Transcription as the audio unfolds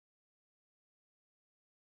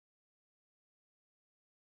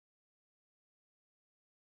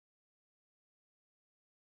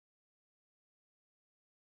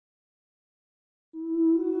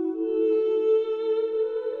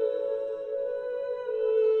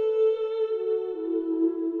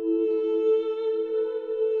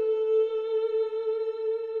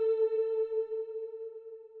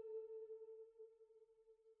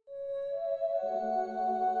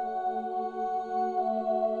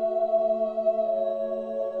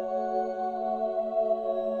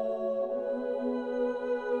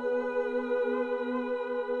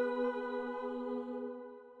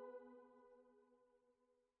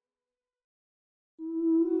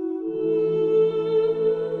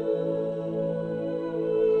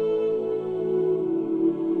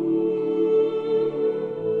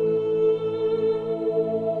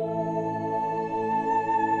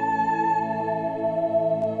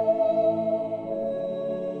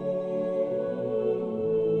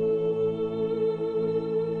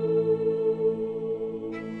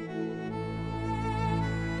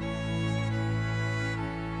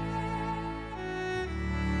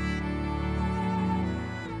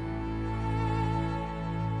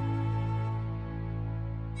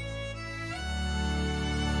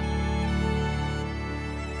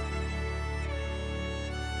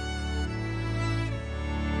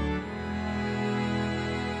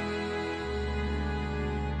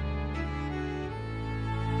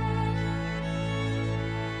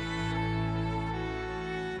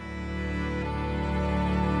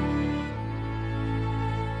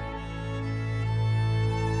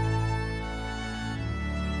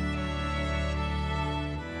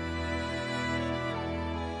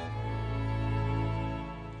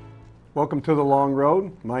Welcome to The Long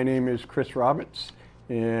Road. My name is Chris Roberts,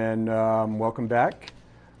 and welcome back.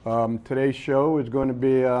 Today's show is going to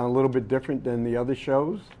be a little bit different than the other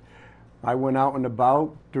shows. I went out and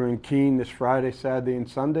about during Keene this Friday, Saturday, and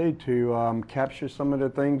Sunday to capture some of the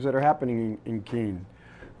things that are happening in Keene.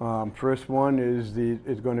 First one is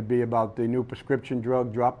going to be about the new prescription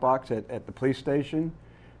drug drop box at the police station.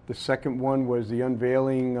 The second one was the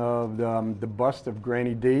unveiling of the bust of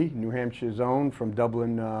Granny D, New Hampshire's own, from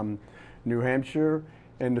Dublin, New Hampshire.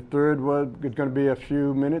 And the third was going to be a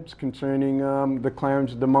few minutes concerning the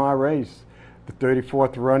Clarence D-DeMar race, the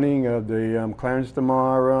 34th running of the Clarence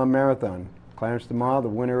D-DeMar Marathon. Clarence D-DeMar, the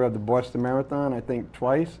winner of the Boston Marathon, I think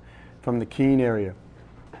twice, from the Keene area.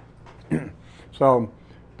 So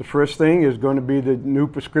the first thing is going to be the new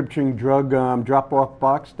prescription drug drop-off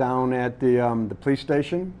box down at the police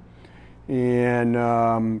station.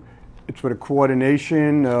 And it's with a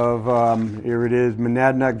coordination of, here it is,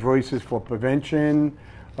 Monadnock Voices for Prevention,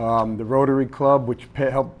 the Rotary Club, which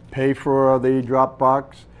help pay for the drop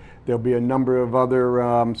box. There'll be a number of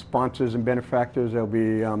other sponsors and benefactors that'll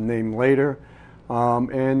be named later,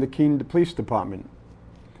 and the Keene Police Department.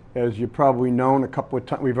 As you probably known, a couple of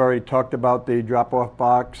times, we've already talked about the drop-off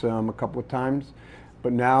box a couple of times.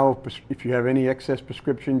 But now, if you have any excess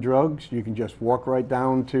prescription drugs, you can just walk right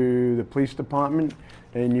down to the police department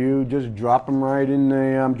and you just drop them right in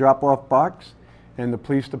the drop-off box. And the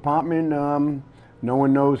police department, no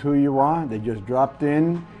one knows who you are. They just dropped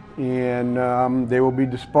in and they will be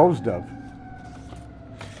disposed of.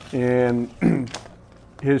 And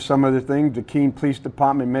here's some of the things: the Keene Police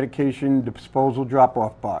Department medication disposal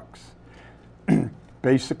drop-off box.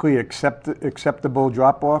 Basically, acceptable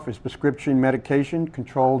drop-off is prescription medication,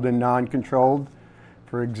 controlled and non-controlled.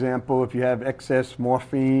 For example, if you have excess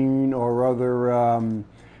morphine or other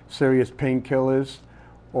serious painkillers,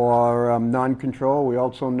 or non-control. We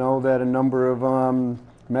also know that a number of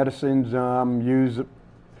medicines used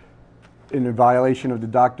in violation of the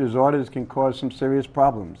doctor's orders can cause some serious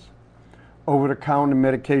problems. Over-the-counter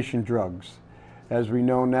medication drugs. As we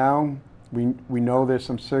know now, we know there's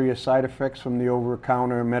some serious side effects from the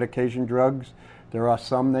over-the-counter medication drugs. There are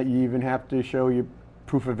some that you even have to show you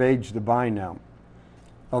proof of age to buy now.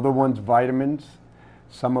 Other ones, vitamins.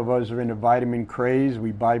 Some of us are in a vitamin craze.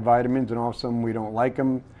 We buy vitamins and all of a sudden we don't like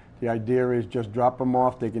them. The idea is just drop them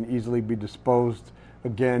off. They can easily be disposed.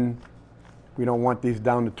 Again, we don't want these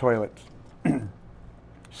down the toilets.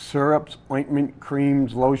 Syrups, ointment,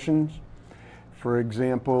 creams, lotions. For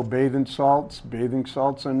example, bathing salts. Bathing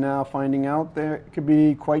salts are now finding out that could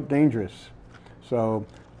be quite dangerous. So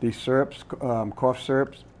these syrups, cough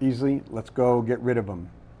syrups, easily, let's go get rid of them.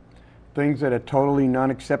 Things that are totally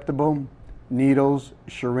non-acceptable, needles,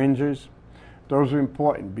 syringes. Those are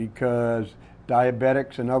important because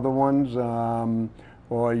diabetics and other ones,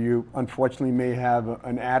 or you unfortunately may have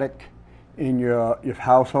an addict in your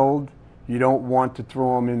household. You don't want to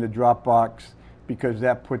throw them in the drop box, because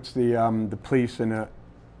that puts the police in a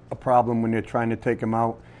problem when they're trying to take them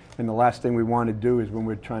out. And the last thing we want to do is when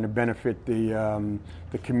we're trying to benefit the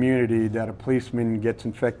community, that a policeman gets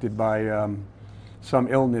infected by some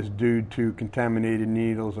illness due to contaminated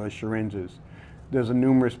needles or syringes. There's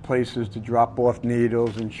numerous places to drop off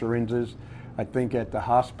needles and syringes. I think at the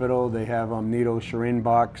hospital they have needle syringe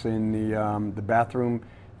box in the bathroom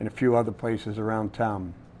and a few other places around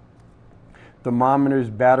town.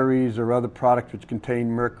 Thermometers, batteries, or other products which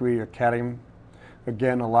contain mercury or cadmium.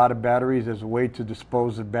 Again, a lot of batteries, as a way to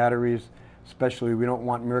dispose of batteries, especially we don't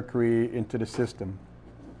want mercury into the system.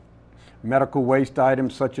 Medical waste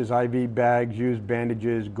items such as IV bags, used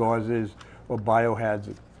bandages, gauzes, or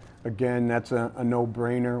biohazard. Again, that's a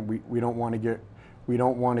no-brainer. We don't want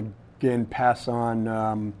to again pass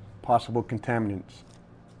on possible contaminants.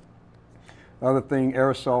 Other thing,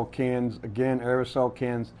 aerosol cans. Again, aerosol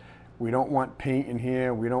cans. We don't want paint in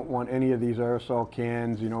here. We don't want any of these aerosol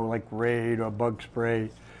cans, like Raid or bug spray,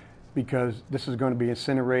 because this is going to be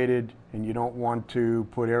incinerated, and you don't want to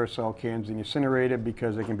put aerosol cans in incinerator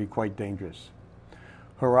because they can be quite dangerous.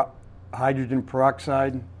 Hydrogen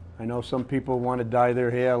peroxide. I know some people want to dye their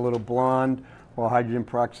hair a little blonde, or hydrogen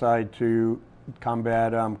peroxide to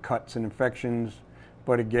combat cuts and infections.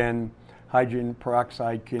 But again, hydrogen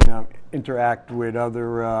peroxide can interact with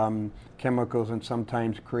other chemicals and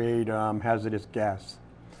sometimes create hazardous gas.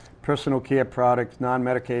 Personal care products,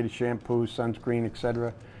 non-medicated shampoo, sunscreen,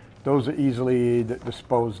 etc. Those are easily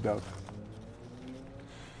disposed of.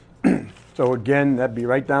 So again, that'd be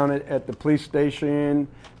right down at the police station,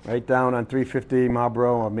 right down on 350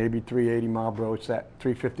 Marlboro, or maybe 380 Marlboro. It's that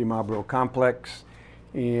 350 Marlboro complex,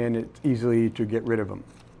 and it's easily to get rid of them.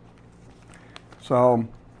 So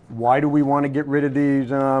Why do we want to get rid of these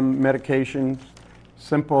medications?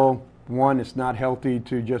 Simple. One, it's not healthy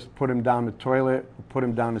to just put them down the toilet, or put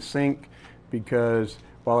them down the sink, because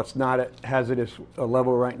while it's not at hazardous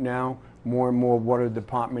level right now, more and more water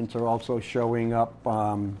departments are also showing up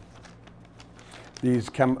these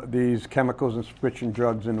chemicals and prescription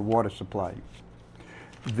drugs in the water supply.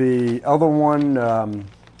 The other one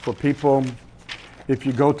for people, if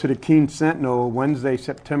you go to the Keene Sentinel, Wednesday,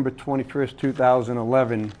 September 21st,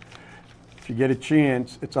 2011, if you get a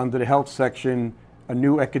chance, it's under the health section, a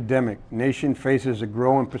new epidemic. Nation faces a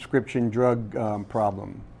growing prescription drug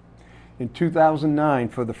problem. In 2009,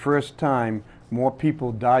 for the first time, more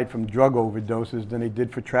people died from drug overdoses than they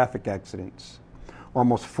did for traffic accidents.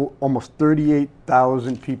 Almost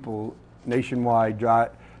 38,000 people nationwide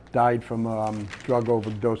died from drug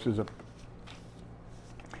overdoses.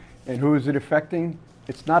 And who is it affecting?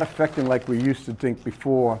 It's not affecting like we used to think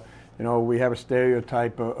before. You know, we have a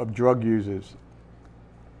stereotype of drug users.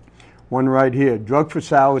 One right here, drug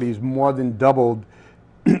fatalities more than doubled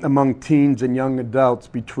among teens and young adults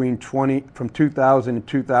from 2000 and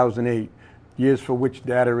 2008, years for which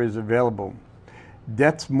data is available.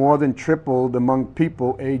 Deaths more than tripled among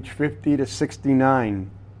people aged 50 to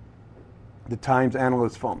 69, the Times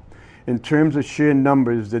analysts found. In terms of sheer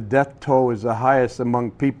numbers, the death toll is the highest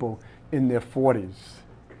among people in their 40s.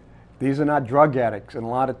 These are not drug addicts, and a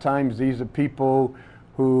lot of times these are people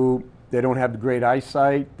who they don't have the great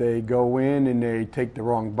eyesight. They go in and they take the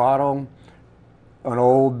wrong bottle, an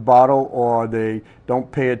old bottle, or they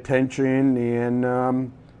don't pay attention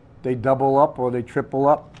and they double up or they triple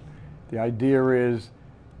up. The idea is,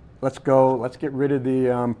 let's get rid of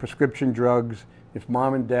the prescription drugs. If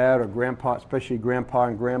mom and dad or grandpa, especially grandpa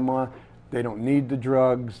and grandma, they don't need the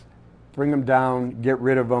drugs, bring them down, get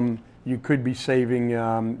rid of them. You could be saving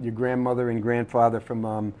your grandmother and grandfather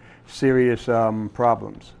from serious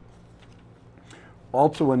problems.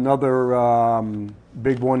 Also, another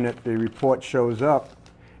big one that the report shows up,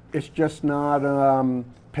 it's just not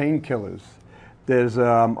painkillers. There's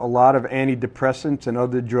a lot of antidepressants and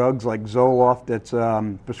other drugs like Zoloft that's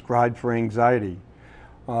prescribed for anxiety.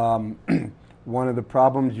 One of the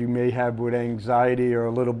problems you may have with anxiety or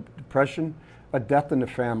a little depression, a death in the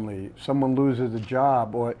family, someone loses a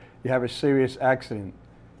job, or you have a serious accident.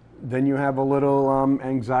 Then you have a little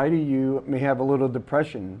anxiety, you may have a little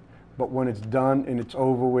depression. But when it's done and it's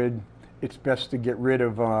over with, it's best to get rid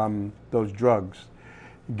of those drugs.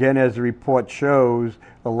 Again, as the report shows,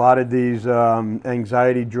 a lot of these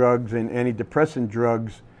anxiety drugs and antidepressant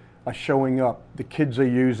drugs are showing up. The kids are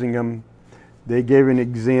using them. They gave an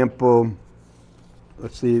example.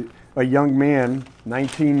 Let's see, a young man,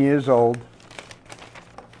 19 years old,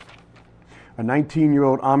 a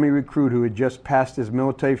 19-year-old Army recruit who had just passed his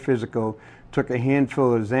military physical, took a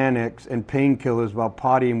handful of Xanax and painkillers while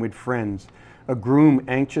partying with friends. A groom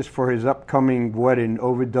anxious for his upcoming wedding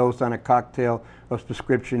overdosed on a cocktail of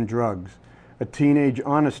prescription drugs. A teenage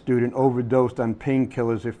honor student overdosed on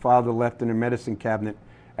painkillers her father left in a medicine cabinet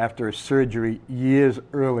after a surgery years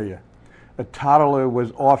earlier. A toddler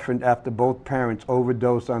was orphaned after both parents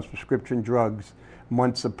overdosed on prescription drugs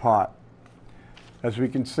months apart. As we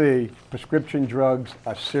can see, prescription drugs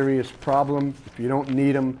are a serious problem. If you don't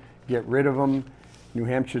need them, get rid of them. New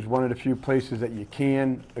Hampshire is one of the few places that you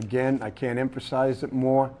can. Again, I can't emphasize it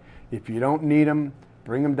more. If you don't need them,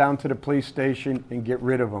 bring them down to the police station and get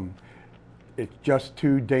rid of them. It's just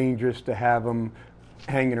too dangerous to have them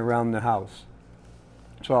hanging around the house.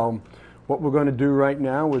 So what we're going to do right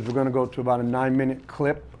now is we're going to go to about a 9-minute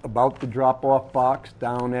clip about the drop-off box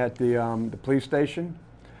down at the police station.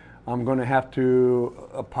 I'm going to have to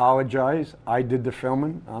apologize. I did the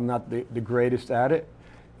filming. I'm not the greatest at it.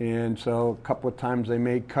 And so a couple of times they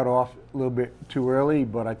may cut off a little bit too early,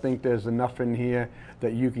 but I think there's enough in here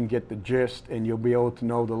that you can get the gist and you'll be able to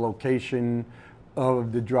know the location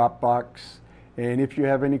of the drop box. And if you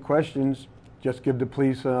have any questions, just give the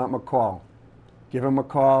police a call. Give them a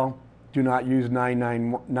call. Do not use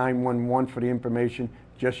 911 for the information.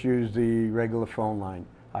 Just use the regular phone line.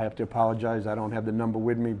 I have to apologize. I don't have the number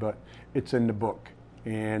with me, but it's in the book.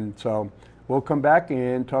 And so we'll come back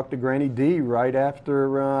and talk to Granny D right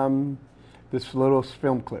after this little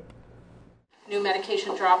film clip. New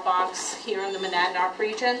medication drop box here in the Monadnock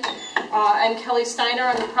region. I'm Kelly Steiner.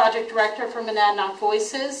 I'm the project director for Monadnock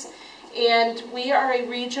Voices. And we are a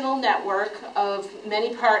regional network of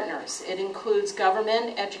many partners. It includes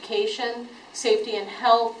government, education, safety and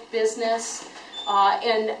health, business,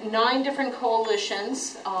 and 9 different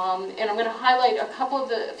coalitions. And I'm going to highlight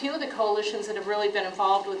a few of the coalitions that have really been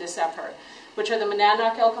involved with this effort, which are the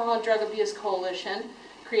Monadnock Alcohol and Drug Abuse Coalition,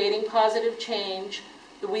 Creating Positive Change,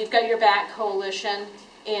 the We've Got Your Back Coalition,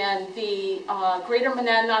 and the Greater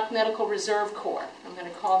Monadnock Medical Reserve Corps, I'm going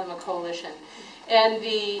to call them a coalition, and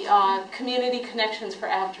the Community Connections for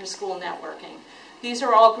After School Networking. These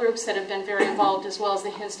are all groups that have been very involved, as well as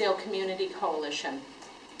the Hinsdale Community Coalition,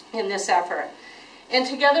 in this effort. And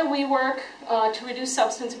together we work to reduce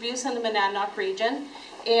substance abuse in the Monadnock region.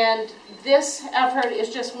 And this effort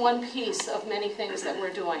is just one piece of many things that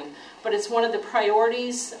we're doing. But it's one of the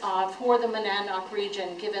priorities for the Monadnock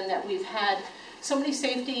region, given that we've had so many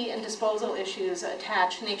safety and disposal issues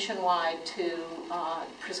attached nationwide to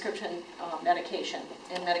prescription medication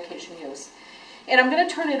and medication use. And I'm going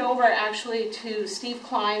to turn it over actually to Steve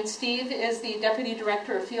Klein. Steve is the Deputy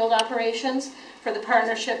Director of Field Operations for the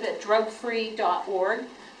partnership at drugfree.org,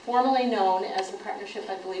 formerly known as the Partnership,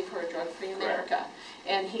 I believe, for a Drug-Free America.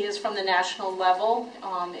 And he is from the national level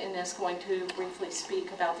and is going to briefly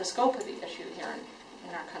speak about the scope of the issue here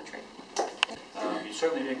in our country. You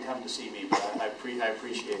certainly didn't come to see me, but I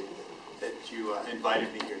appreciate that you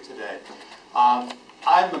invited me here today.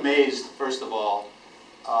 I'm amazed, first of all,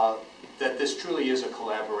 that this truly is a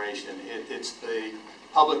collaboration. It's the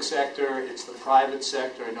public sector, it's the private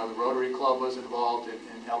sector. I know the Rotary Club was involved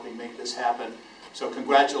in helping make this happen. So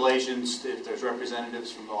congratulations if there's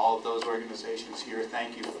representatives from all of those organizations here.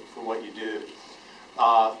 Thank you for what you do.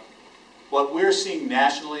 What we're seeing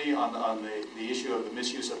nationally on the issue of the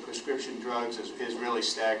misuse of prescription drugs is really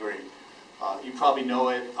staggering. You probably know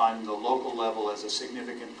it on the local level as a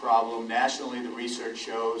significant problem. Nationally, the research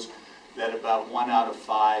shows that about 1 out of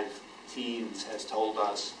 5 teens has told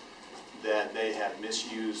us that they have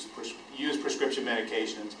used prescription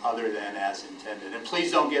medications other than as intended. And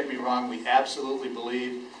please don't get me wrong, we absolutely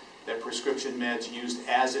believe that prescription meds used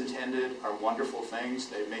as intended are wonderful things.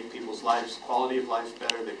 They make people's lives, quality of life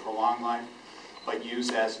better, they prolong life, but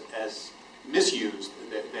used as misused,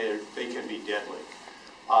 they can be deadly.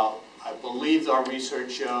 I believe our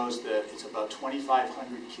research shows that it's about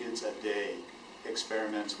 2,500 kids a day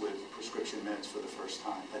experiments with prescription meds for the first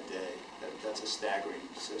time a day. That's a staggering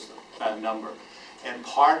number. And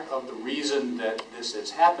part of the reason that this is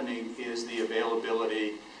happening is the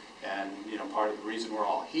availability, and part of the reason we're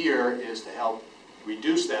all here is to help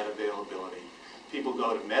reduce that availability. People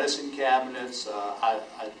go to medicine cabinets.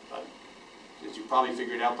 As you probably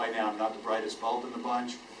figured out by now, I'm not the brightest bulb in the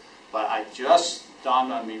bunch, but I just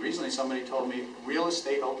dawned on me recently, somebody told me real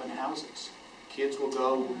estate open houses. Kids will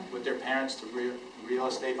go with their parents to real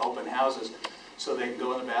estate open houses so they can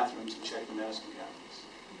go in the bathrooms and check the medicine cabinets.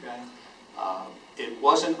 Okay? It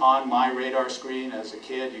wasn't on my radar screen as a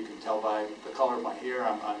kid. You can tell by the color of my hair.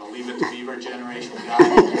 I'm a Leave It to Beaver generation guy.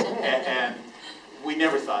 and we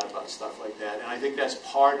never thought about stuff like that. And I think that's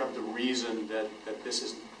part of the reason that this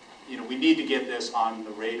is, we need to get this on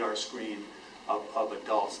the radar screen of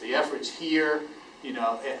adults. The efforts here,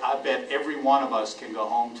 I bet every one of us can go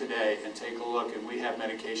home today and take a look, and we have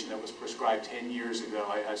medication that was prescribed 10 years ago.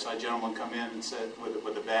 I saw a gentleman come in and said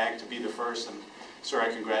with a bag to be the first, and sir, I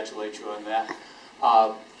congratulate you on that.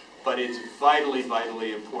 But it's vitally,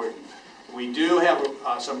 vitally important. We do have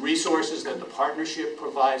some resources that the partnership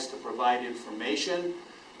provides to provide information.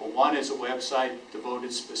 Well, one is a website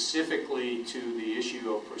devoted specifically to the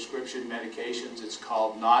issue of prescription medications. It's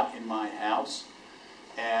called Not in My House.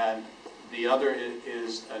 And the other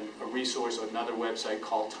is a resource, another website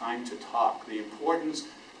called Time to Talk. The importance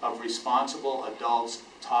of responsible adults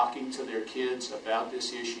talking to their kids about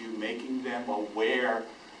this issue, making them aware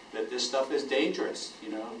that this stuff is dangerous.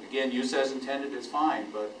 Again, use as intended is fine,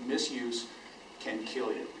 but misuse can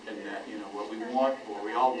kill you. And that, what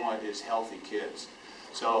we all want is healthy kids.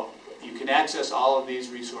 So you can access all of these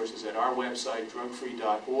resources at our website,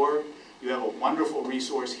 drugfree.org. You have a wonderful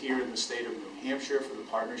resource here in the state of New Hampshire for the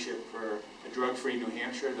Partnership for the Drug-Free New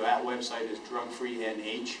Hampshire. That website is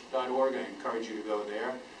drugfreenh.org. I encourage you to go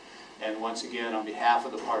there. And once again, on behalf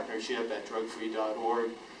of the partnership at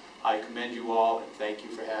drugfree.org, I commend you all and thank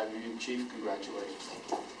you for having me. Chief, congratulations.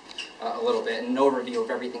 A little bit, an overview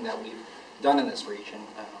of everything that we've done in this region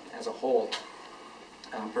as a whole.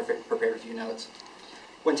 Prepared a few notes.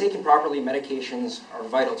 When taken properly, medications are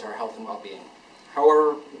vital to our health and well-being.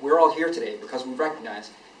 However, we're all here today because we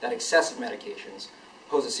recognize that excessive medications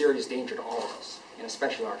pose a serious danger to all of us, and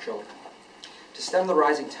especially our children. To stem the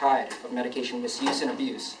rising tide of medication misuse and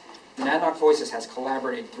abuse, Monadnock Voices has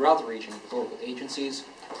collaborated throughout the region with local agencies,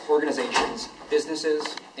 organizations,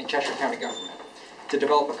 businesses, and Cheshire County government to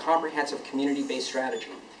develop a comprehensive community-based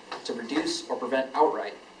strategy to reduce or prevent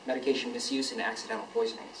outright medication misuse and accidental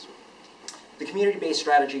poisonings. The community-based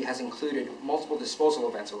strategy has included multiple disposal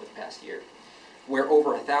events over the past year, where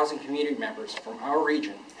over 1,000 community members from our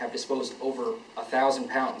region have disposed over 1,000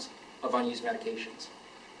 pounds of unused medications.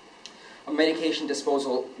 a medication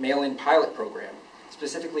disposal mail-in pilot program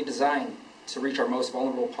specifically designed to reach our most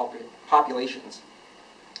vulnerable populations.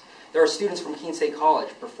 There are students from Keene State College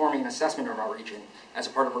performing an assessment of our region as a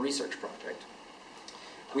part of a research project.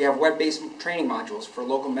 We have web-based training modules for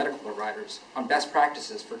local medical providers on best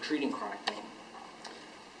practices for treating chronic pain.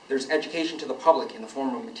 There's education to the public in the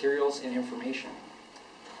form of materials and information.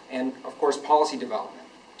 And, of course, policy development,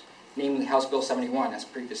 namely House Bill 71, as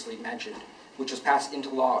previously mentioned, which was passed into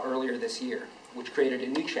law earlier this year, which created a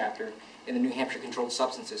new chapter in the New Hampshire Controlled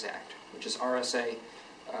Substances Act, which is RSA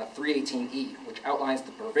 318E, which outlines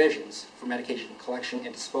the provisions for medication collection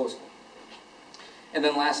and disposal. And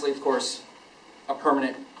then lastly, of course, a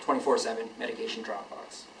permanent 24/7 medication drop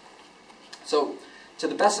box. So, to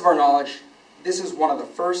the best of our knowledge, this is one of the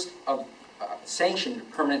first of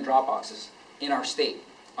sanctioned permanent drop boxes in our state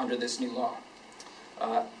under this new law.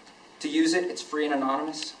 To use it, it's free and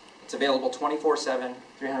anonymous. It's available 24/7,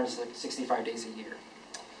 365 days a year.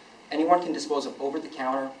 Anyone can dispose of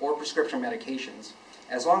over-the-counter or prescription medications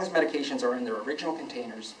as long as medications are in their original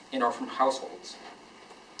containers and are from households.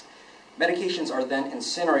 Medications are then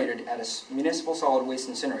incinerated at a municipal solid waste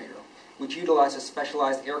incinerator, which utilizes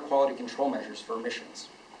specialized air quality control measures for emissions.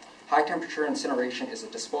 High-temperature incineration is a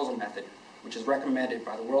disposal method which is recommended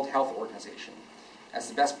by the World Health Organization as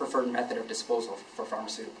the best preferred method of disposal for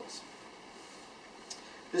pharmaceuticals.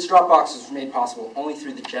 This drop box was made possible only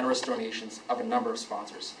through the generous donations of a number of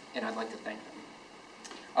sponsors, and I'd like to thank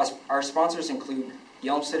them. Our sponsors include the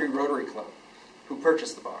Elm City Rotary Club, who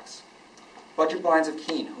purchased the box, Budget Blinds of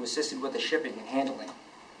Keene, who assisted with the shipping and handling,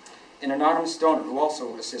 an anonymous donor who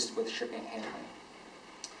also assisted with the shipping and handling,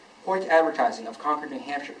 Hoyt Advertising of Concord, New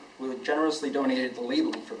Hampshire, who generously donated the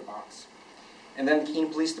labeling for the box, and then the Keene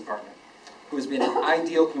Police Department, who has been an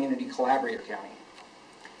ideal community collaborator county.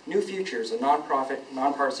 New Futures, a nonprofit,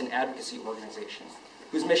 nonpartisan advocacy organization,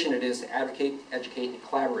 whose mission it is to advocate, educate, and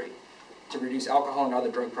collaborate to reduce alcohol and other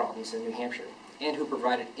drug problems in New Hampshire, and who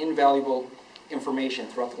provided invaluable information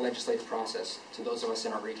throughout the legislative process to those of us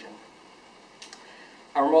in our region.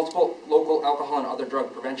 Our multiple local alcohol and other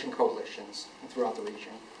drug prevention coalitions throughout the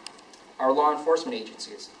region. Our law enforcement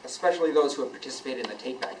agencies, especially those who have participated in the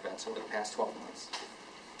take-back events over the past 12 months.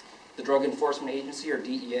 The Drug Enforcement Agency, or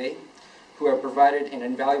DEA, who have provided an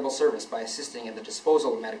invaluable service by assisting in the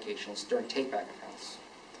disposal of medications during take-back events.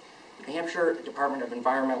 The New Hampshire Department of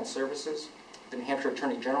Environmental Services, the New Hampshire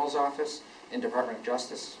Attorney General's Office and Department of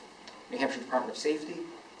Justice, New Hampshire Department of Safety,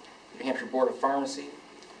 the New Hampshire Board of Pharmacy,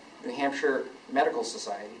 New Hampshire Medical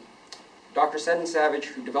Society, Dr. Seddon Savage,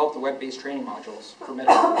 who developed the web-based training modules for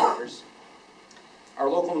medical providers, our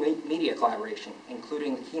local media collaboration,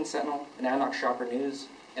 including the Keene Sentinel, the Monadnock Shopper News,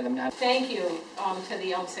 and the Monadnock. Thank you to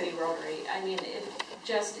the Elm City Rotary. I mean, it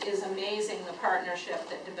just is amazing the partnership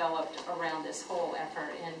that developed around this whole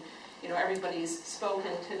effort, and you know, everybody's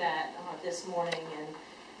spoken to that this morning, and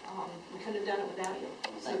we couldn't have done it without you.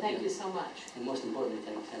 So thank you so much. And most importantly,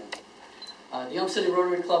 thank you. The Elm City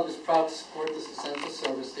Rotary Club is proud to support this essential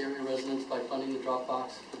service to area residents by funding the drop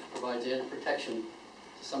box, which provides added protection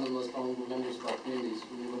to some of the most vulnerable members of our communities.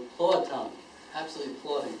 We applaud Tom, absolutely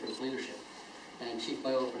applaud him for his leadership, and Chief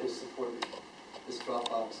Mayo for his support of this drop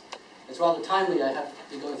box. It's rather timely. I have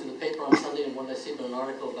to be going through the paper on Sunday, and what I see about an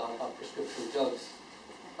article about how prescription drugs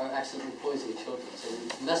are accidentally poisoning children. So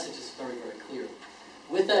the message is very, very clear.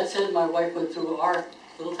 With that said, my wife went through our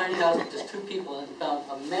little tiny house with just 2 people and found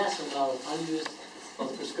a massive amount of unused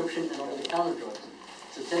both prescription and over-the-counter drugs.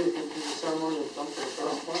 So Tim, you can do the ceremony of dump for the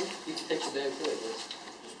first one. You can take the bag too, please.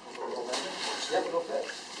 Yep, it'll fit.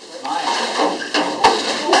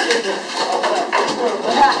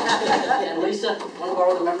 And Lisa, one of our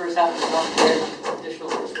other members, happened to drop additional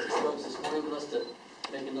prescription drugs this morning with us to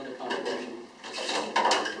make another contribution.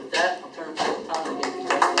 With that, I'll turn it back to Tom and give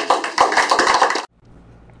congratulations.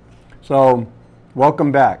 So,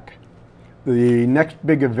 welcome back. The next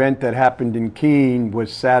big event that happened in Keene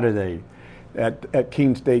was Saturday at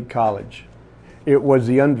Keene State College. It was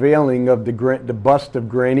the unveiling of the bust of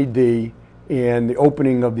Granny D and the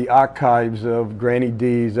opening of the archives of Granny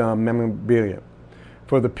D's memorabilia.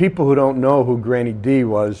 For the people who don't know who Granny D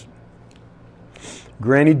was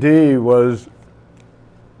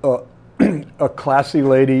a classy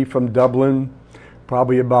lady from Dublin,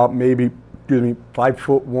 probably about maybe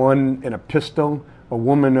 5'1" and a pistol, a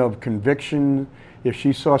woman of conviction. If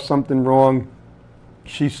she saw something wrong,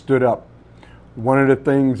 she stood up. One of the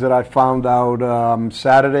things that I found out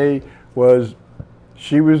Saturday was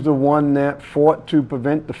she was the one that fought to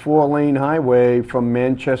prevent the 4-lane highway from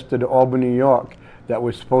Manchester to Albany, New York, that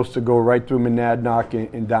was supposed to go right through Monadnock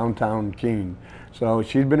in downtown Keene. So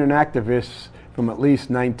she's been an activist from at least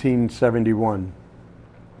 1971.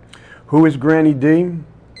 Who is Granny D?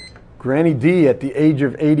 Granny D, at the age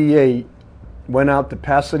of 88, went out to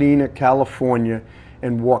Pasadena, California,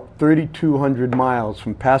 and walked 3,200 miles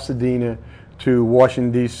from Pasadena to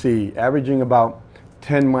Washington, D.C., averaging about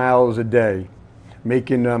 10 miles a day,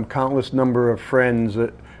 making countless number of friends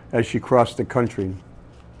as she crossed the country.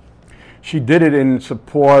 She did it in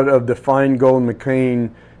support of the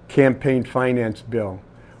Feingold-McCain campaign finance bill,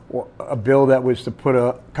 a bill that was to put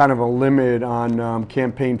a kind of a limit on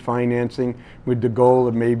campaign financing with the goal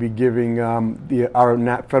of maybe giving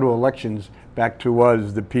our federal elections back to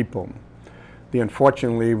us, the people.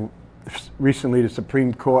 Unfortunately, recently the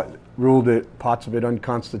Supreme Court ruled parts of it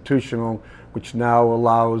unconstitutional, which now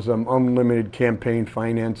allows unlimited campaign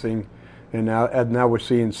financing, and now we're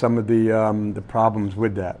seeing some of the problems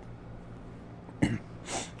with that.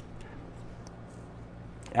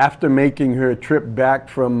 After making her trip back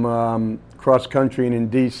from cross country and in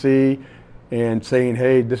D.C. and saying,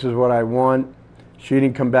 hey, this is what I want, she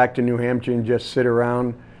didn't come back to New Hampshire and just sit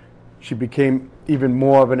around. She became even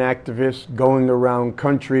more of an activist, going around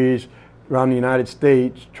countries, around the United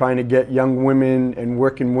States, trying to get young women and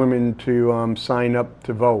working women to sign up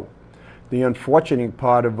to vote. The unfortunate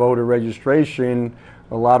part of voter registration,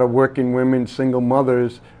 a lot of working women, single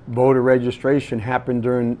mothers, voter registration happened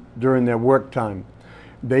during their work time.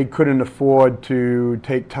 They couldn't afford to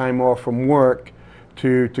take time off from work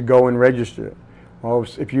to go and register. Well,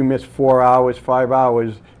 if you miss 4 hours, 5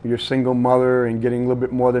 hours, you're a single mother and getting a little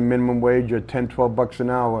bit more than minimum wage, or 10, 12 bucks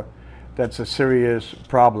an hour, that's a serious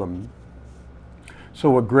problem.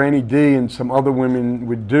 So what Granny D and some other women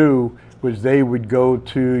would do was they would go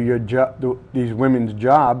to these women's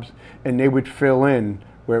jobs and they would fill in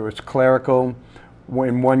where it was clerical.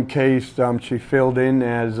 In one case, she filled in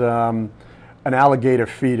as an alligator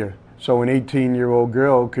feeder. So an 18-year-old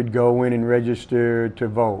girl could go in and register to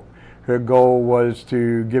vote. Her goal was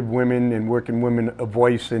to give women and working women a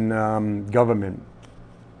voice in government.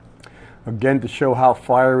 Again, to show how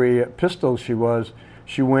fiery a pistol she was,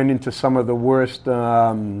 she went into some of the worst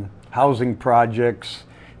housing projects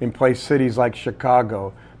in cities like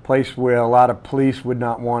Chicago, a place where a lot of police would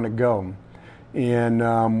not want to go.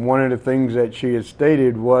 And one of the things that she had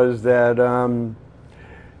stated was that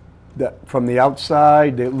from the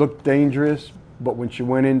outside it looked dangerous, but when she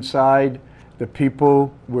went inside, the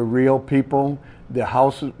people were real people. The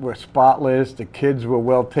houses were spotless. The kids were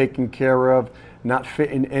well taken care of, not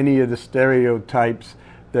fitting any of the stereotypes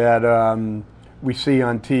that we see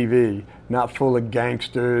on TV, not full of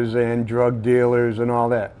gangsters and drug dealers and all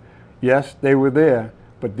that. Yes, they were there,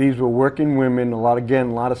 but these were working women, a lot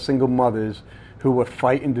of single mothers who were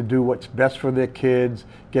fighting to do what's best for their kids,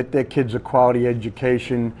 get their kids a quality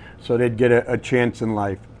education so they'd get a chance in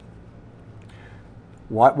life.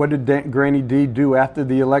 What did Granny D do after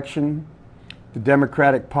the election? The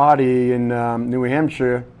Democratic Party in New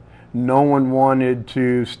Hampshire, no one wanted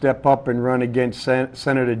to step up and run against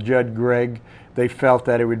Senator Judd Gregg. They felt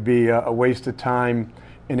that it would be a waste of time,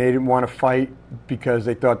 and they didn't want to fight because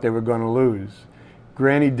they thought they were going to lose.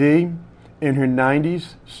 Granny D, in her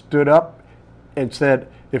 90s, stood up and said,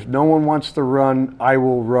 if no one wants to run, I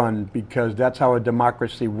will run, because that's how a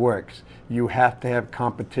democracy works. You have to have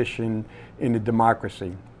competition in a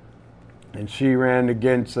democracy. And she ran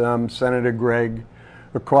against Senator Gregg.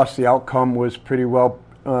 Of course, the outcome was pretty well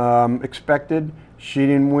expected. She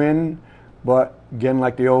didn't win, but again,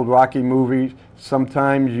 like the old Rocky movie,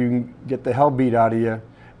 sometimes you can get the hell beat out of you,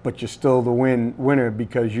 but you're still the winner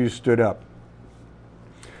because you stood up.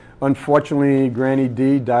 Unfortunately, Granny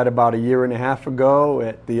D died about 1.5 years ago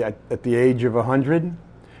at the age of 100.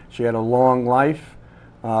 She had a long life.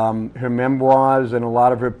 Her memoirs and a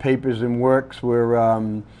lot of her papers and works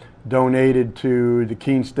were donated to the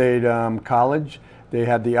Keene State College. They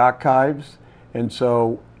had the archives, and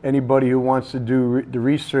so anybody who wants to do the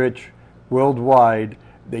research worldwide,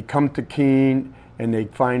 they come to Keene and they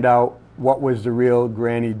find out what was the real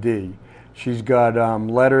Granny D. She's got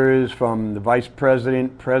letters from the vice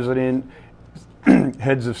president, president,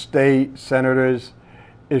 heads of state, senators.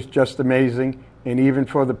 It's just amazing. And even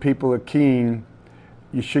for the people of Keene,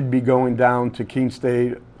 you should be going down to Keene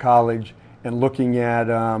State College and looking at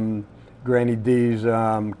Granny D's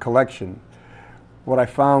collection. What I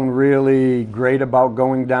found really great about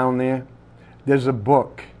going down there, there's a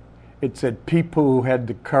book. It said people who had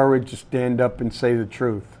the courage to stand up and say the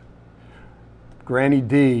truth. Granny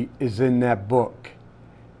D is in that book,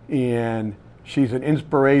 and she's an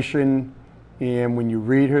inspiration. And when you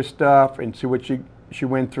read her stuff and see what she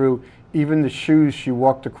went through, even the shoes she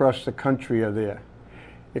walked across the country are there.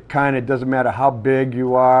 It kind of doesn't matter how big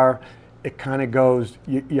you are. it kind of goes,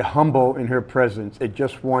 you're humble in her presence. It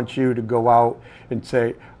just wants you to go out and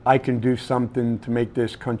say, I can do something to make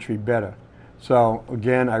this country better. So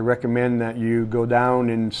again, I recommend that you go down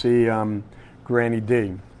and see Granny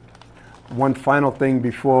D. One final thing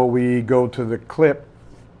before we go to the clip.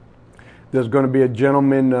 There's going to be a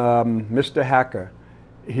gentleman, Mr. Hacker.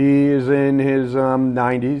 He is in his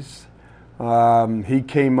 90s. He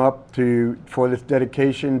came up for this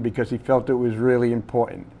dedication because he felt it was really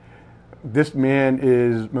important. This man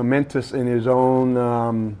is momentous in his own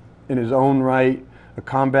right, a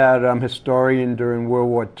combat historian during World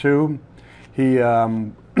War II.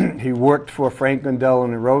 He worked for Franklin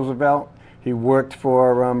Delano Roosevelt. He worked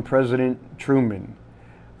for President Truman.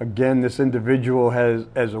 Again, this individual has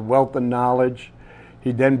a wealth of knowledge.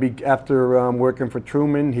 He then, after working for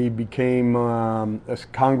Truman, he became a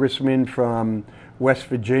congressman from West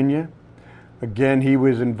Virginia. Again, he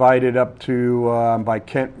was invited up to by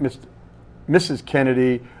Mrs.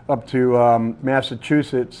 Kennedy up to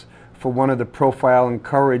Massachusetts for one of the Profile and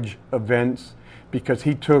Courage events because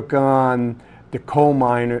he took on the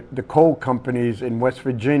coal companies in West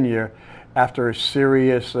Virginia after a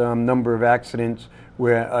serious number of accidents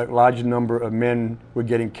where a large number of men were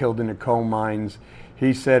getting killed in the coal mines.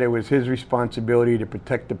 He said it was his responsibility to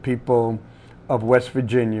protect the people of West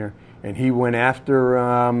Virginia, and he went after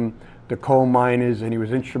the coal miners, and he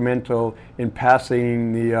was instrumental in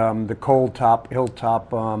passing the hilltop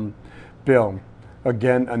bill.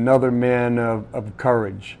 Again, another man of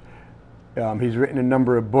courage. He's written a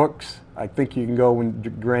number of books. I think you can go in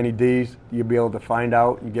Granny D's, you'll be able to find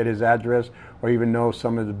out and get his address or even know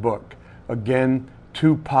some of the book. Again,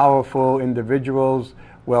 two powerful individuals,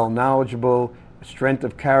 well knowledgeable, strength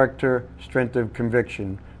of character, strength of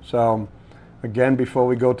conviction. So again, before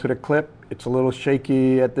we go to the clip, it's a little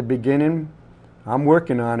shaky at the beginning. I'm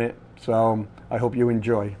working on it, so I hope you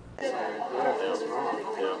enjoy.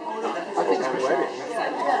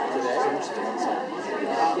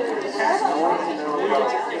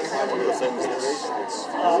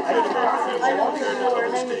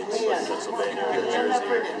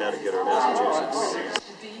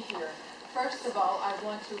 To be here. First of all, I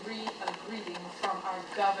want to read a greeting from our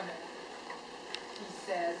governor. He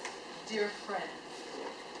says, "Dear friends,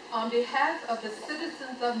 on behalf of the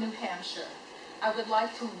citizens of New Hampshire, I would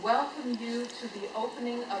like to welcome you to the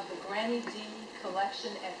opening of the Granny D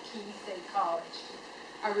collection at Keene State College.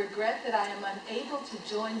 I regret that I am unable to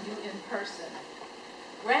join you in person.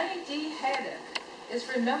 Granny D. Haddock is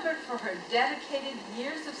remembered for her dedicated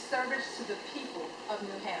years of service to the people of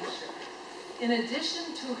New Hampshire. In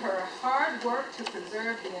addition to her hard work to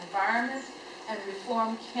preserve the environment and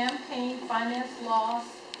reform campaign finance laws,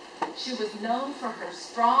 she was known for her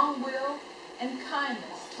strong will and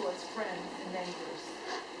kindness towards friends and neighbors.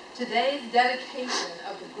 Today's dedication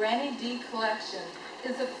of the Granny D collection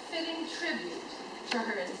is a fitting tribute to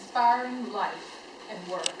her inspiring life and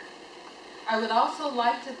work. I would also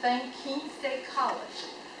like to thank Keene State College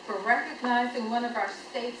for recognizing one of our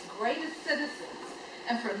state's greatest citizens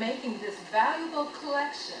and for making this valuable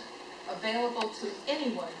collection available to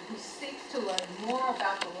anyone who seeks to learn more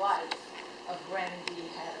about the life of Granny D.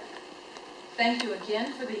 Haddock. Thank you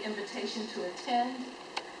again for the invitation to attend.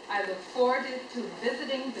 I look forward to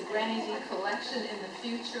visiting the Granny D collection in the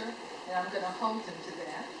future, and I'm going to hold him to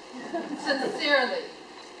that. Sincerely,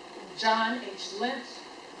 John H. Lynch,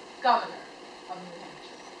 Governor of New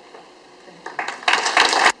Hampshire. Thank you.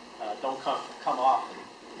 Don't come often,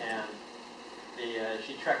 and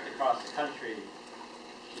she trekked across the country.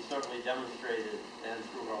 She certainly demonstrated, and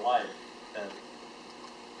through her life, that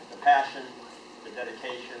the passion, the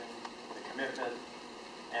dedication, the commitment,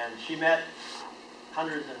 and she met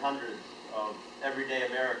hundreds and hundreds of everyday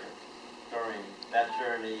Americans during that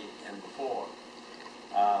journey and before.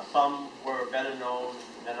 Some were better known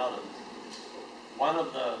than others. One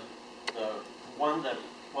of the one that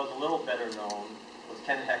was a little better known was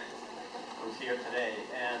Ken Hector, who's here today,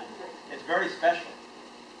 and it's very special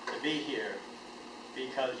to be here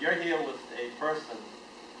because you're here with a person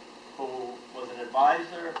who was an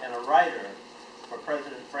advisor and a writer for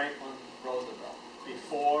President Franklin Roosevelt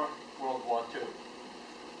before World War II.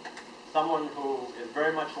 Someone who is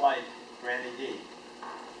very much like Granny D.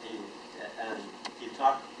 He's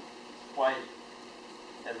not quite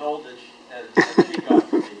as old as she got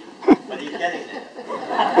to be, but he's getting there.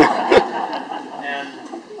 And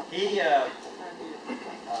he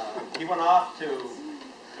went off to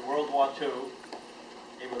World War II.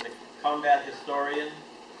 He was a combat historian,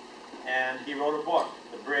 and he wrote a book,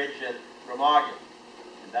 The Bridge at Remagen.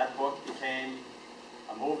 And that book became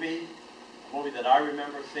a movie that I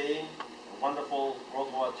remember seeing, a wonderful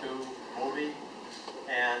World War II movie.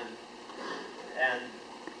 And and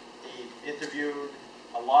he interviewed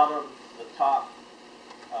a lot of the top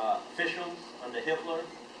officials under Hitler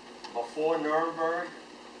before Nuremberg,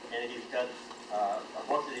 and he's got a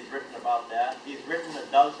book that he's written about that. He's written a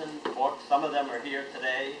dozen books. Some of them are here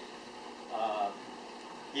today.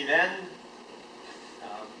 He then,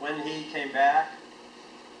 when he came back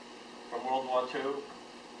from World War II,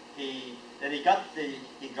 he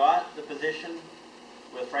got the position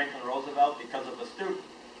with Franklin Roosevelt because of a student.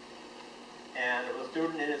 And it was a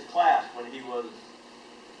student in his class when he was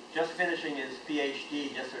just finishing his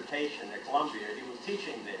PhD dissertation at Columbia. He was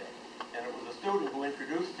teaching there. And it was a student who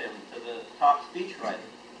introduced him to the top speechwriter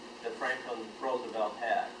that Franklin Roosevelt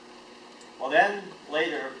had. Well, then,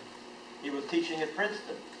 later, he was teaching at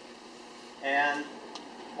Princeton. And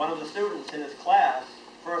one of the students in his class,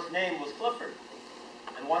 first name was Clifford.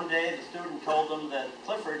 And one day, the student told him that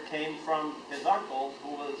Clifford came from his uncle,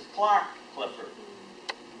 who was Clark Clifford.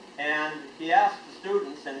 And he asked the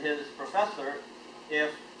students and his professor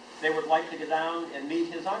if they would like to go down and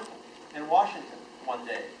meet his uncle in Washington one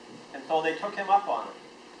day. And so they took him up on it.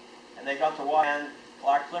 And they got to Washington, and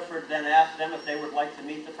Clark Clifford then asked them if they would like to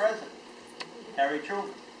meet the president, Harry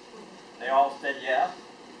Truman. They all said yes.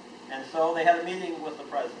 And so they had a meeting with the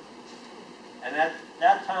president. And at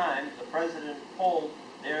that time, the president pulled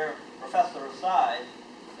their professor aside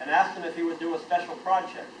and asked him if he would do a special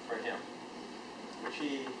project for him, which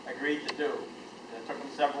he agreed to do. And it took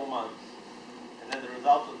him several months. And then the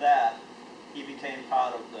result of that, he became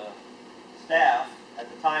part of the staff. At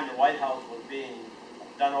the time, the White House was being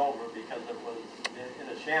done over because it was in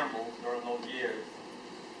a shambles during those years.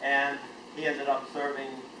 And he ended up serving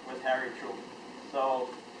with Harry Truman. So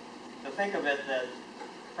to think of it that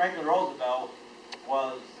Franklin Roosevelt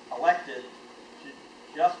was elected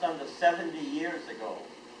just under 70 years ago,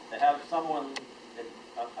 to have someone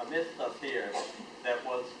amidst us here that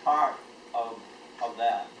was part of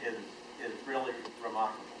that is really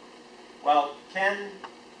remarkable. Well, Ken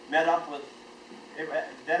met up with,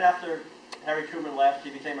 then after Harry Truman left,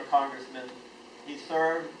 he became a congressman. He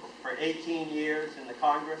served for 18 years in the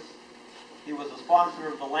Congress. He was a sponsor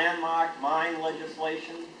of the landmark mine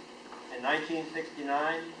legislation in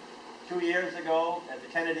 1969. 2 years ago at the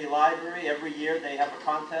Kennedy Library, every year they have a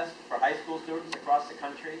contest for high school students across the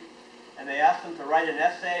country. And they asked them to write an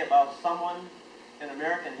essay about someone in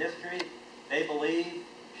American history they believe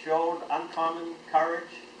showed uncommon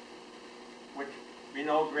courage, which we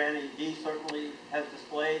know Granny D certainly has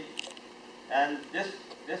displayed. And this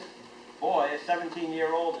boy, a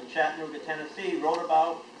 17-year-old in Chattanooga, Tennessee, wrote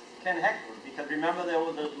about Ken Heckler, because remember there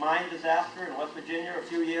was a mine disaster in West Virginia a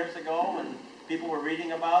few years ago, and people were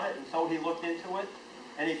reading about it, and so he looked into it,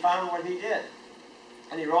 and he found what he did.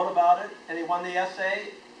 And he wrote about it, and he won the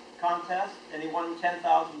essay contest, and he won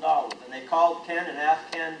 $10,000. And they called Ken and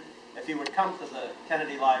asked Ken if he would come to the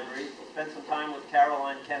Kennedy Library, spend some time with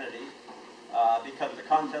Caroline Kennedy, because the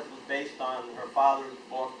contest was based on her father's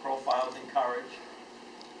book, Profiles in Courage.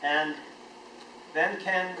 And then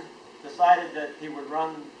Ken decided that he would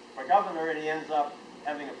run for governor, and he ends up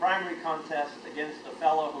having a primary contest against a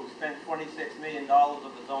fellow who spent $26 million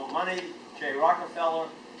of his own money, Jay Rockefeller,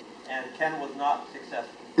 and Ken was not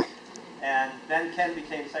successful. And then Ken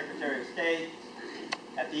became Secretary of State.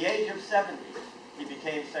 At the age of 70, he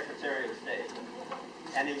became Secretary of State.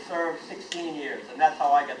 And he served 16 years, and that's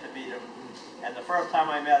how I got to meet him. And the first time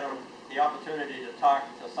I met him, the opportunity to talk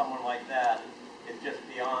to someone like that is just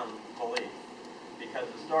beyond belief, because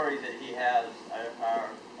the stories that he has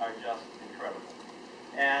are just incredible.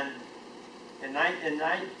 And in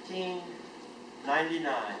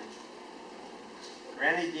 1999,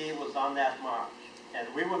 Granny D was on that march.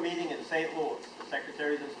 And we were meeting in St. Louis, the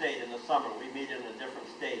Secretaries of State, in the summer. We meet in a different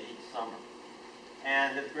state each summer.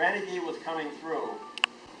 And as Granny D was coming through,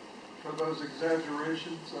 for those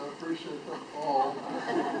exaggerations, I appreciate them all.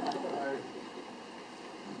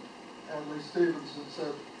 Adlai Stevenson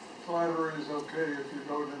said, flattery is okay if you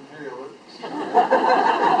don't inhale it.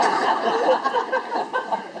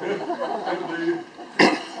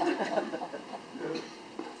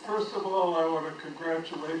 First of all, I want to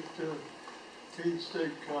congratulate Keene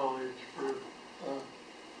State College for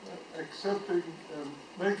accepting and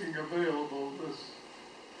making available this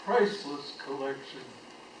priceless collection.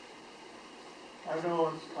 I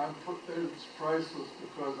know it's priceless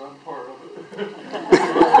because I'm part of it.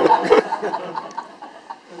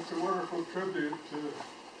 It's a wonderful tribute to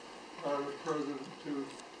the President, to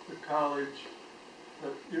the college,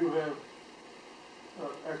 that you have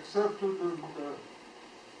accepted and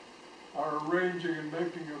are arranging and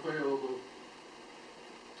making available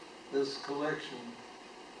this collection.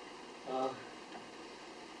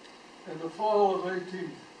 In the fall of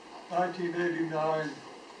 1989,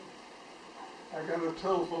 I got a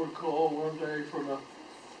telephone call one day from a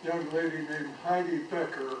young lady named Heidi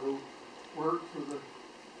Becker, who worked for the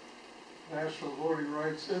National Voting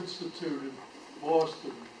Rights Institute in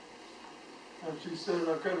Boston. And she said,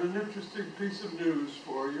 I've got an interesting piece of news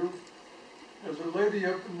for you. There's a lady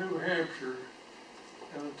up in New Hampshire,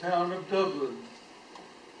 in the town of Dublin,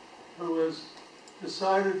 who has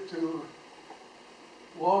decided to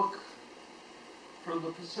walk from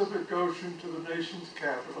the Pacific Ocean to the nation's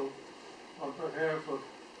capital on behalf of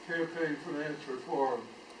Campaign Finance Reform.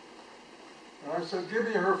 And I said, give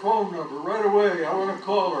me her phone number right away. I want to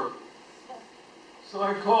call her. So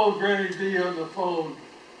I called Granny D on the phone,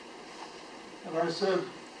 and I said,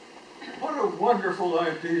 what a wonderful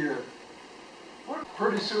idea.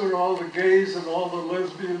 Pretty soon all the gays and all the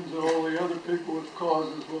lesbians and all the other people with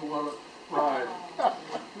causes will want to ride.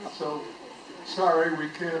 So, sorry, we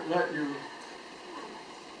can't let you.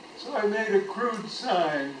 So I made a crude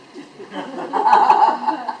sign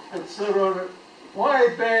that said on it,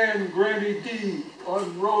 why ban Granny D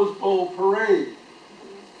on Rose Bowl Parade?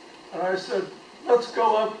 And I said, let's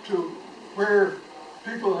go up to where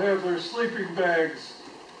people have their sleeping bags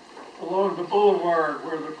along the boulevard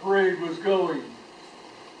where the parade was going.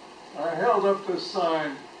 I held up this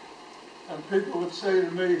sign, and people would say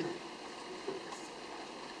to me,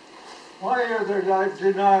 why are they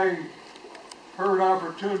denying her an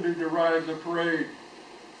opportunity to ride the parade?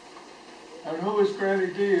 And who is Granny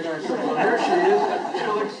D? And I said, well, there she is.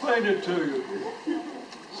 She'll explain it to you.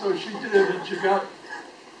 So she did, and she got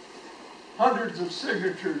hundreds of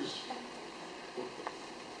signatures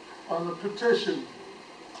on the petition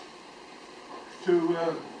to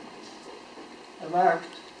enact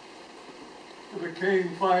the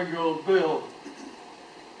McCain-Feingold bill.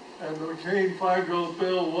 And the McCain-Feingold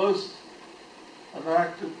bill was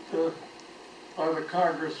enacted by the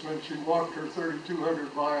congressman. She walked her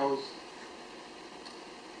 3,200 miles.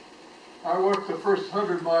 I walked the first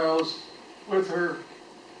 100 miles with her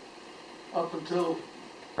up until,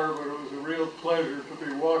 but it was a real pleasure to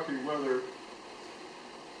be walking with her.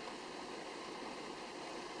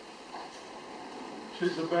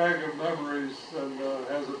 She's a bag of memories and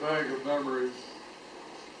has a bag of memories.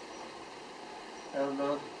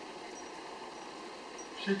 And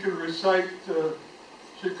she could recite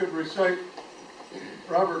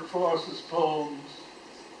Robert Frost's poems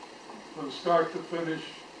from start to finish,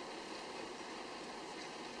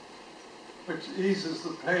 which eases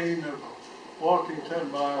the pain of walking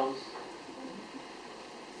 10 miles.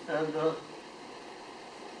 And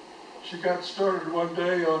she got started one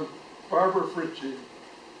day on Barbara Fritchie.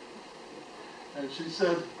 And she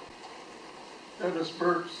said, Dennis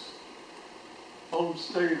Burke's home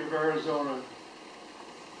state of Arizona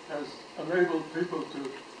has enabled people to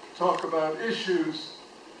talk about issues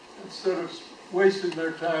instead of wasting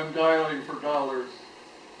their time dialing for dollars.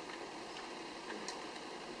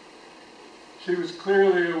 She was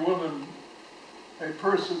clearly a woman, a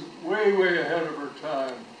person way, way ahead of her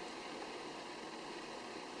time.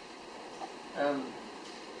 And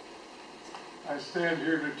I stand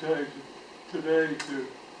here today to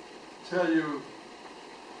tell you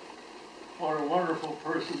what a wonderful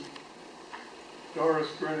person Doris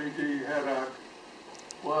Granny D. Haddock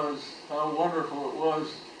was, how wonderful it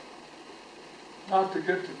was not to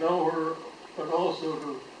get to know her, but also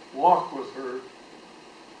to walk with her.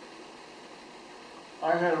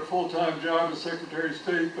 I had a full-time job as Secretary of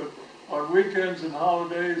State, but on weekends and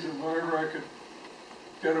holidays and whenever I could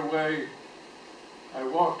get away, I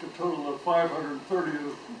walked a total of 530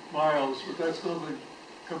 miles, but that's nothing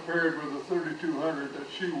compared with the 3,200 that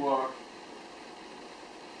she walked.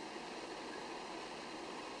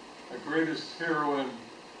 The greatest heroine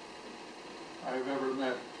I've ever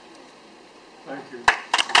met. Thank you.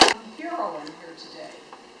 Heroine here today,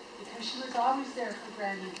 because she was always there for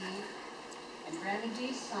Granny D, and Granny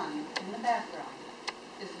D's son in the background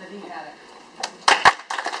is Libby Haddock.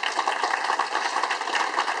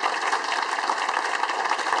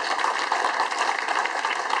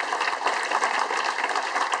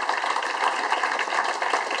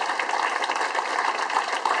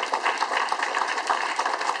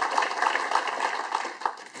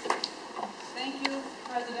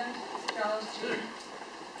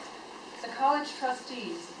 College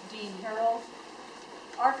trustees, Dean Harold,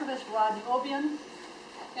 Archivist Rodney Obian,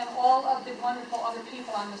 and all of the wonderful other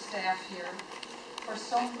people on the staff here for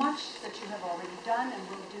so much that you have already done and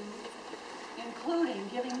will do, including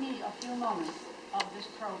giving me a few moments of this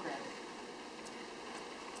program.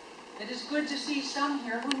 It is good to see some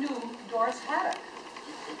here who knew Doris Haddock,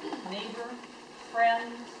 neighbor,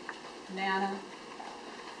 friend, Nana,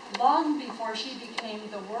 long before she became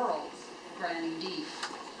the world's Granny D.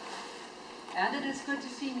 And it is good to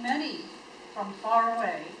see many from far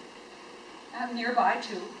away, and nearby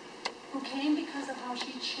too, who came because of how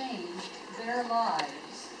she changed their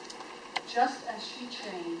lives, just as she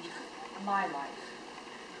changed my life.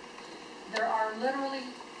 There are literally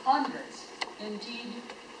hundreds, indeed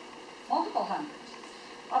multiple hundreds,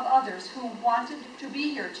 of others who wanted to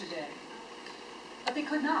be here today, but they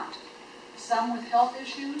could not. Some with health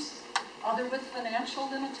issues, others with financial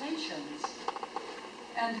limitations,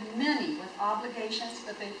 and many with obligations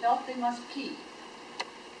that they felt they must keep.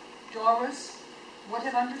 Doris would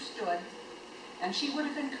have understood, and she would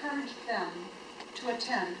have encouraged them to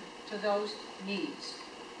attend to those needs.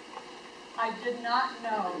 I did not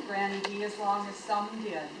know Granny D as long as some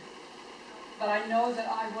did, but I know that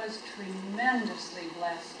I was tremendously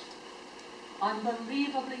blessed,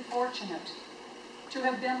 unbelievably fortunate to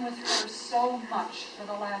have been with her so much for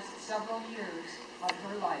the last several years of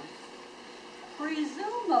her life,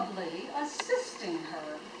 presumably assisting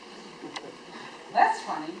her. That's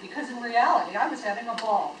funny, because in reality, I was having a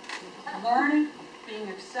ball, learning, being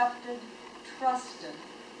accepted, trusted,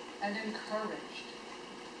 and encouraged.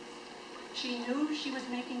 She knew she was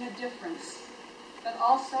making a difference, but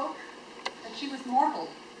also that she was mortal,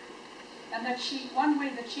 and that one way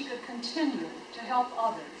that she could continue to help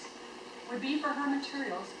others would be for her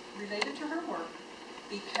materials related to her work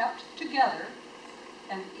be kept together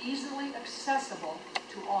and easily accessible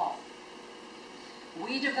to all.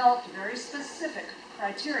 We developed very specific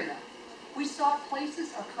criteria. We sought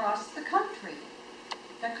places across the country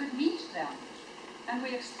that could meet them, and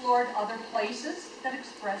we explored other places that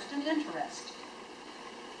expressed an interest.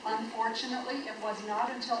 Unfortunately, it was not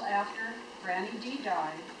until after Granny D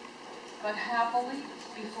died, but happily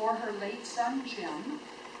before her late son Jim,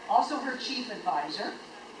 also her chief advisor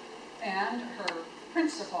and her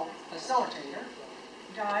principal facilitator,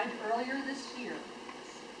 died earlier this year,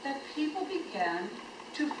 that people began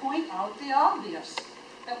to point out the obvious,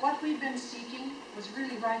 that what we've been seeking was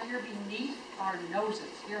really right here beneath our noses,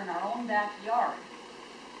 here in our own backyard.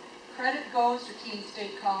 Credit goes to Keene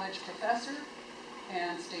State College professor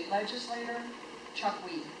and state legislator Chuck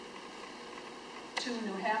Weed, to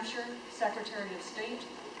New Hampshire Secretary of State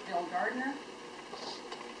Bill Gardner,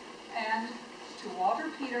 and to Walter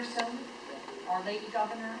Peterson, our late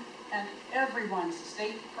governor, and everyone's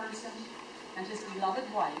state person, and his beloved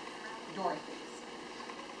wife, Dorothy.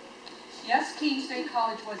 Yes, Keene State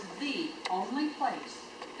College was the only place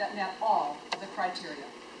that met all of the criteria.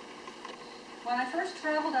 When I first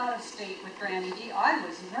traveled out of state with Granny D, I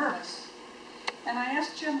was nervous, and I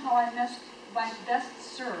asked Jim how I might best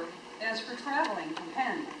serve as her traveling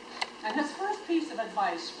companion. And his first piece of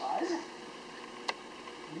advice was,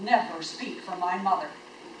 never speak for my mother.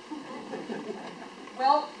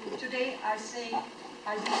 Well, today I say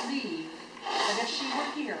I believe that if she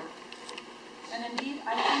were here, and indeed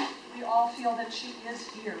I think we all feel that she is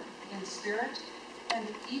here in spirit and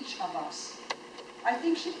in each of us, I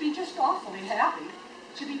think she'd be just awfully happy.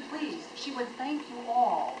 She'd be pleased. She would thank you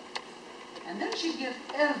all. And then she'd give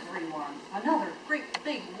everyone another great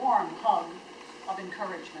big warm hug of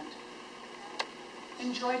encouragement.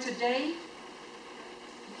 Enjoy today.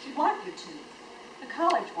 She'd want you to. The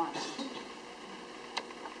college wants you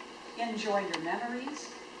to. Enjoy your memories,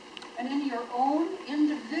 and in your own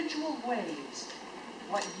individual ways,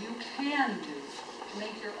 what you can do to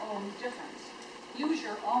make your own difference. Use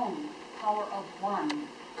your own power of one,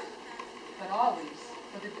 but always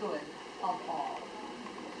for the good of all.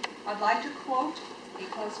 I'd like to quote a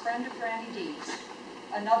close friend of Granny D's,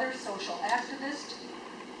 another social activist,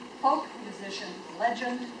 folk musician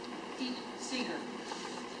legend, Pete Seeger.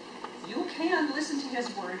 You can listen to his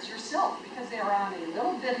words yourself because they are on a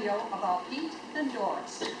little video about Pete and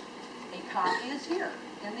Doris. A copy is here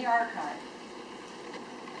in the archive.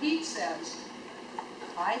 Pete says,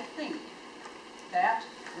 I think that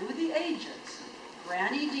through the ages,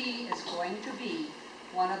 Granny D is going to be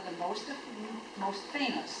one of the most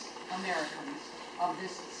famous Americans of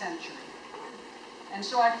this century. And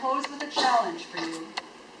so I close with a challenge for you.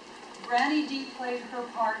 Granny D played her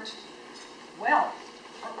part well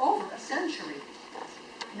for over a century.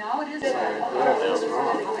 Now it is One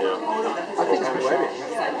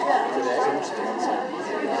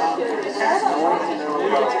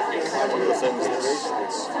of the things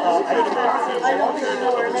that's great about it compared to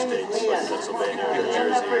other states like Pennsylvania, New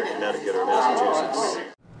Jersey, Connecticut, or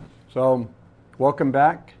Massachusetts. So, welcome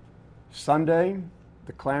back. Sunday,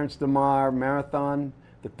 the Clarence D-DeMar Marathon,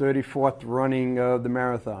 the 34th running of the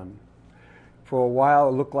marathon. For a while,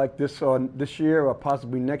 it looked like this year or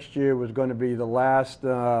possibly next year was going to be the last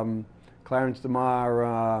Clarence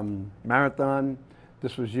D-DeMar Marathon.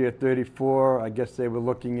 This was year 34. I guess they were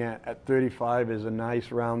looking at 35 as a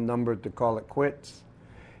nice round number to call it quits.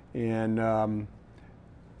 And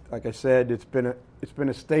like I said, it's been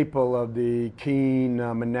a staple of the Keene,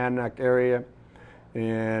 Monadnock area.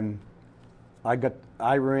 And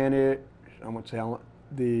I ran it, I won't say how long,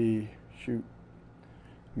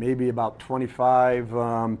 maybe about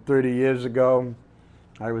 25, 30 years ago.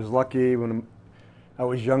 I was lucky when I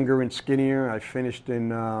was younger and skinnier. I finished in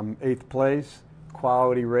 8th place,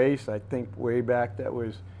 quality race. I think way back that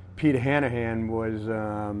was Peter Hanahan was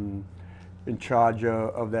in charge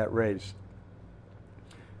of that race.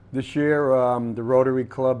 This year, the Rotary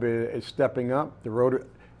Club is stepping up.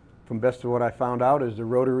 From best of what I found out, is the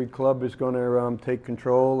Rotary Club is going to take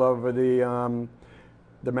control over the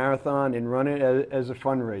marathon and run it as a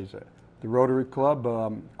fundraiser. The Rotary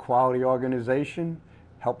Club, quality organization,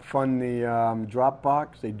 help fund the drop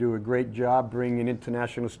box. They do a great job bringing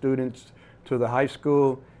international students to the high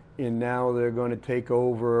school, and now they're going to take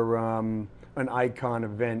over an icon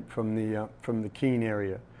event from the Keene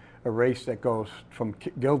area, a race that goes from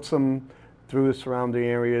Gilsum through the surrounding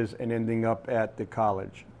areas and ending up at the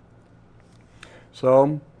college.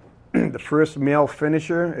 So the first male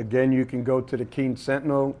finisher, again, you can go to the Keene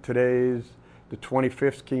Sentinel. Today's the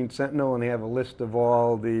 25th Keene Sentinel, and they have a list of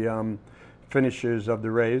all the finishers of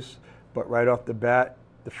the race. But right off the bat,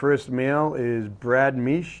 the first male is Brad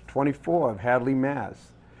Meesh, 24, of Hadley,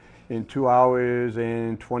 Mass, in 2 hours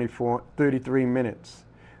and 33 minutes.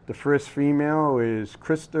 The first female is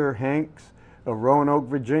Krista Hanks of Roanoke,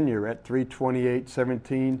 Virginia, at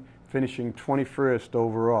 3:28:17, finishing 21st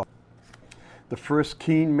overall. The first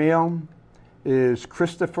Keene male is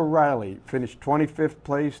Christopher Riley, finished 25th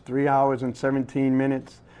place, 3 hours and 17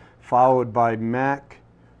 minutes, followed by Mac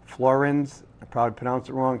Florens, I probably pronounced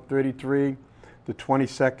it wrong, 33, the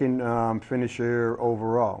 22nd finisher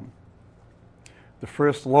overall. The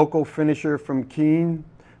first local finisher from Keene,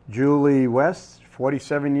 Julie West,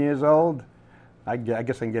 47 years old. I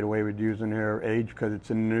guess I can get away with using her age because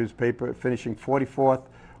it's in the newspaper, finishing 44th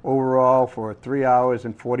overall for 3 hours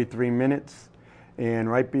and 43 minutes.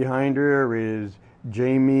 And right behind her is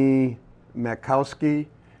Jamie Makowski.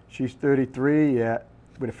 She's 33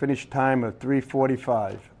 with a finish time of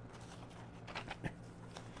 3:45.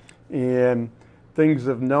 And things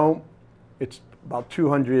of note, it's about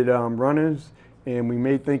 200 runners, and we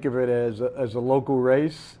may think of it as a local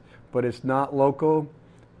race, but it's not local.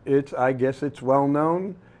 I guess it's well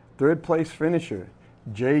known. Third place finisher,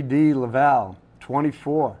 J.D. Laval,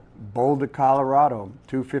 24, Boulder, Colorado,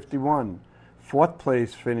 2:51. Fourth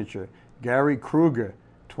place finisher, Gary Kruger,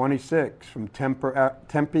 26, from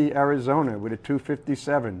Tempe, Arizona, with a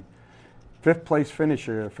 2:57. Fifth place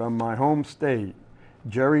finisher from my home state,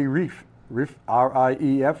 Jerry Reef,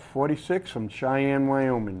 R-I-E-F, 46, from Cheyenne,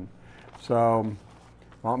 Wyoming. So,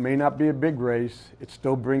 while it may not be a big race, it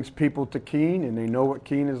still brings people to Keene, and they know what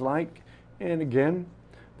Keene is like. And again,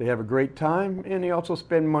 they have a great time, and they also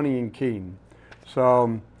spend money in Keene.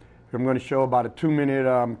 So, I'm going to show about a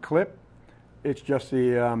 2-minute clip. It's just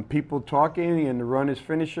the people talking and the run is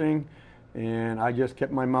finishing, and I just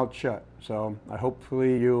kept my mouth shut. So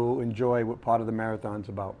hopefully you'll enjoy what part of the marathon's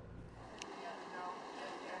about.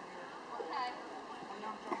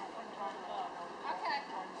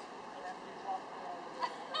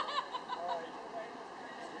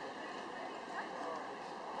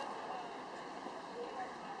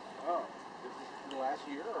 Oh, this is the last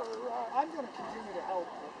year, or I'm going to continue to help.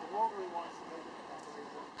 The Rotary wants to make it.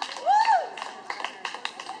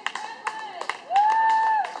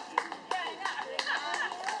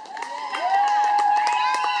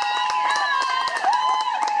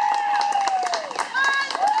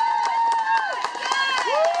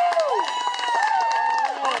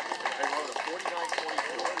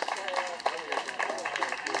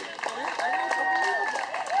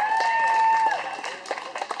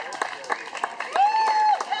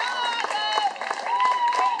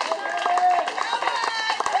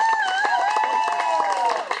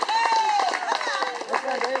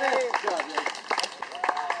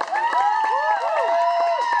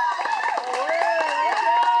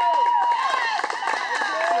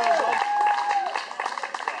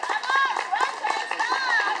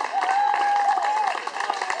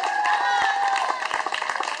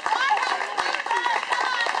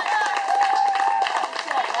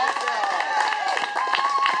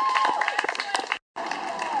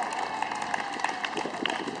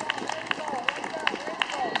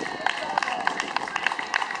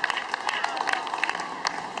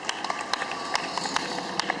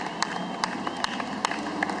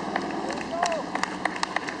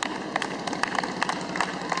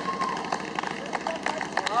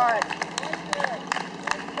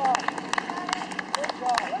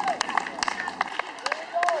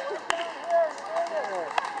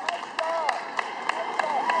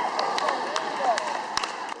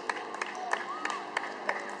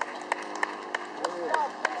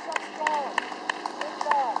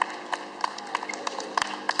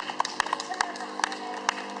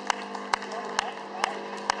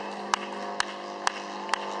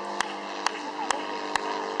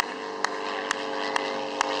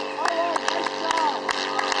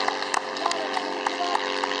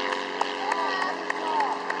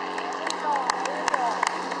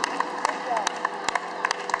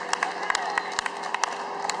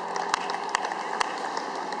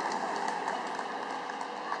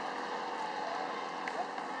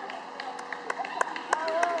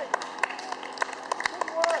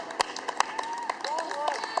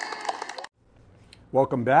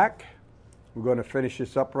 Welcome back. We're going to finish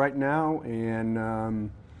this up right now, and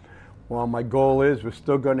while my goal is we're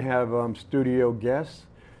still going to have studio guests,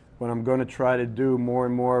 what I'm going to try to do more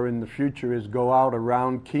and more in the future is go out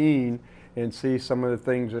around Keene and see some of the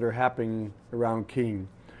things that are happening around Keene.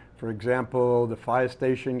 For example, the fire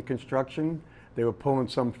station construction, they were pulling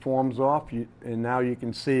some forms off, and now you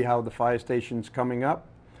can see how the fire station's coming up.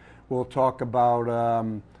 We'll talk about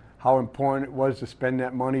how important it was to spend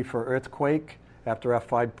that money for earthquake after our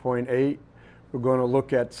 5.8. We're going to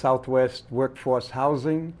look at Southwest workforce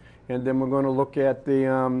housing, and then we're going to look at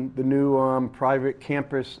the new private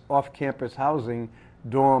campus, off-campus housing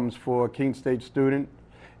dorms for Keene State students,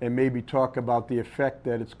 and maybe talk about the effect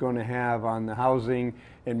that it's going to have on the housing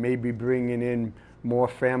and maybe bringing in more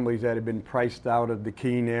families that have been priced out of the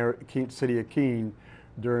Keene city of Keene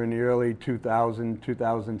during the early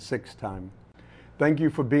 2006 time. Thank you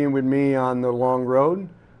for being with me on the long road.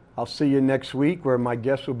 I'll see you next week where my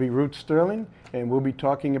guest will be Ruth Sterling, and we'll be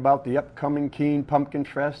talking about the upcoming Keene Pumpkin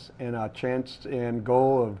Fest and our chance and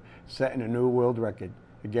goal of setting a new world record.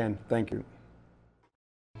 Again, thank you.